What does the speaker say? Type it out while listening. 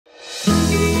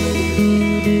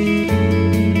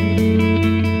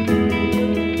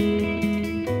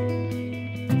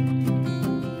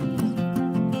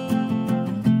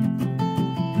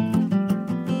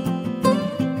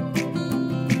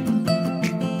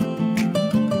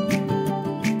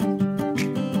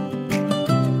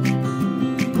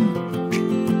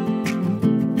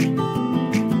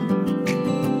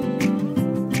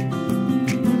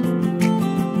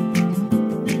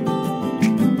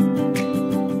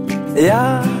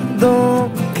यादों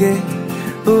के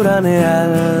पुराने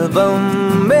एल्बम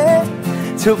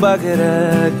में छुपा के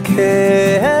रखे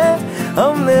हैं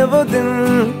हमने वो दिन,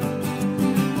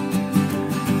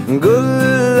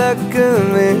 गुल्लक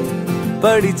में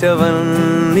पड़ी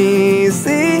चवन्नी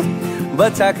सी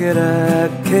बचा के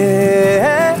रखे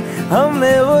हैं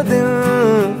हमने वो दिन।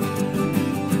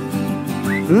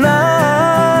 ना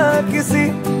किसी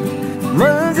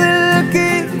मंजिल की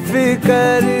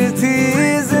फिक्र थी,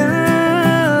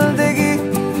 जिंदगी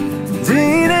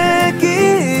जीने की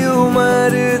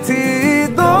उम्र थी,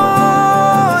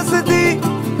 दोस्ती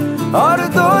और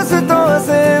दोस्तों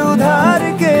से उधार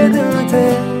के दिन थे,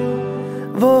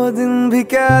 वो दिन भी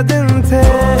क्या दिन थे,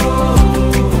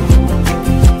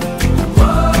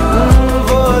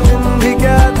 वो दिन भी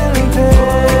क्या दिन थे,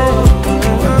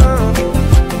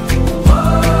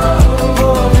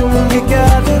 वो दिन भी क्या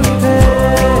दिन थे,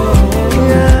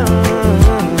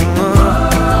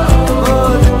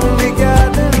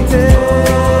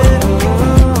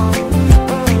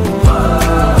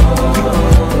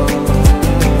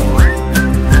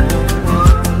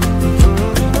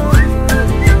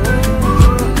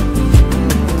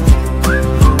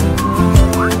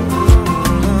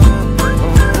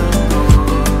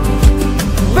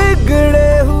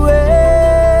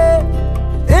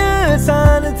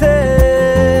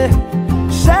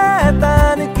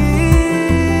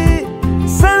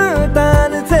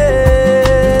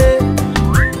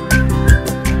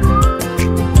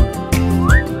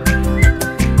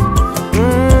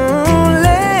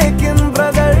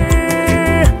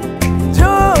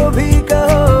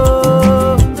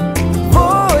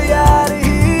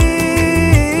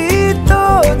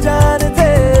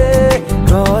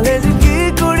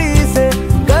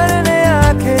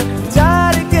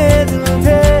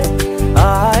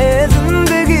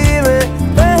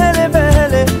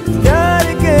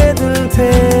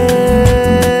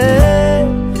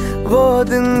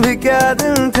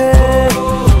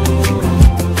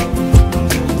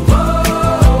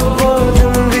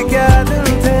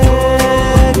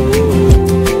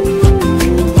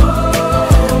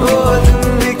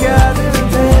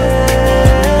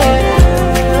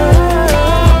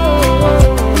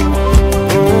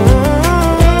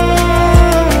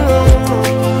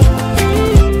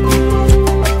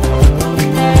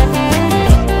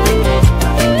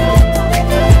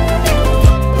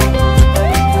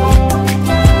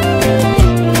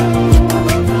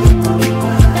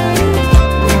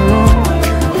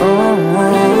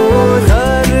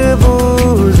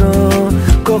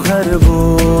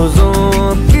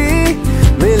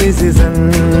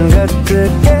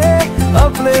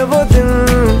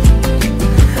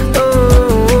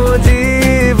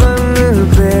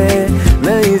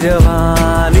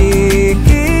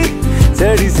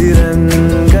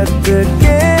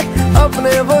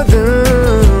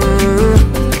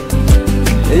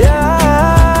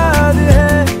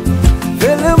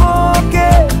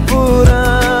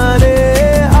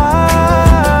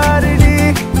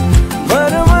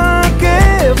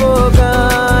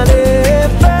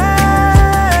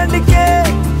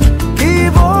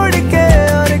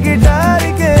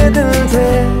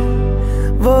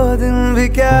 वो दिन भी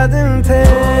क्या दिन थे।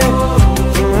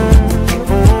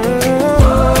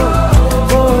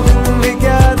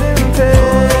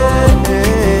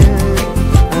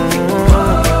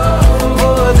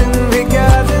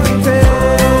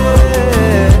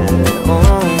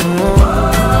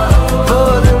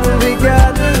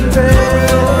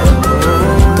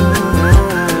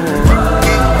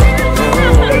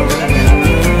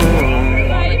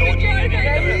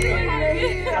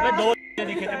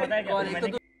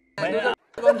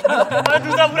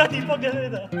 दूसरा पूरा दीपक जैसे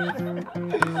था।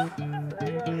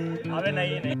 अबे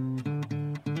नहीं नहीं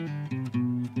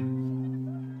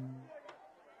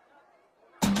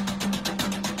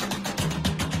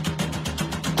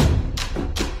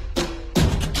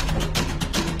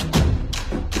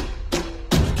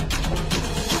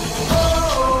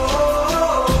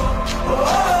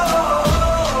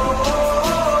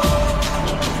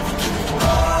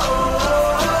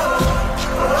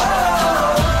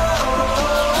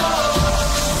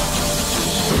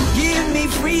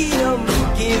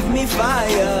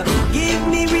fire, give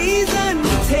me reason,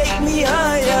 take me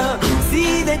higher.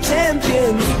 See the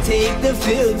champions take the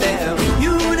field down.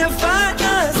 Unify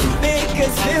us, make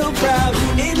us feel proud.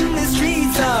 In the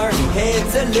streets our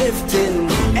heads are lifting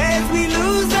as we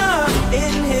lose our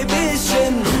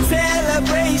inhibition.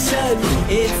 Celebration,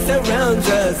 it surrounds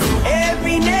us.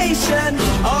 Every nation,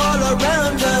 all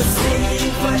around us.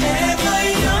 Sing forever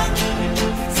young,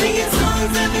 singing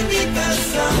songs underneath the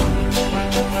sun.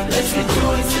 Let's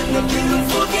rejoice in the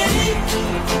beautiful game.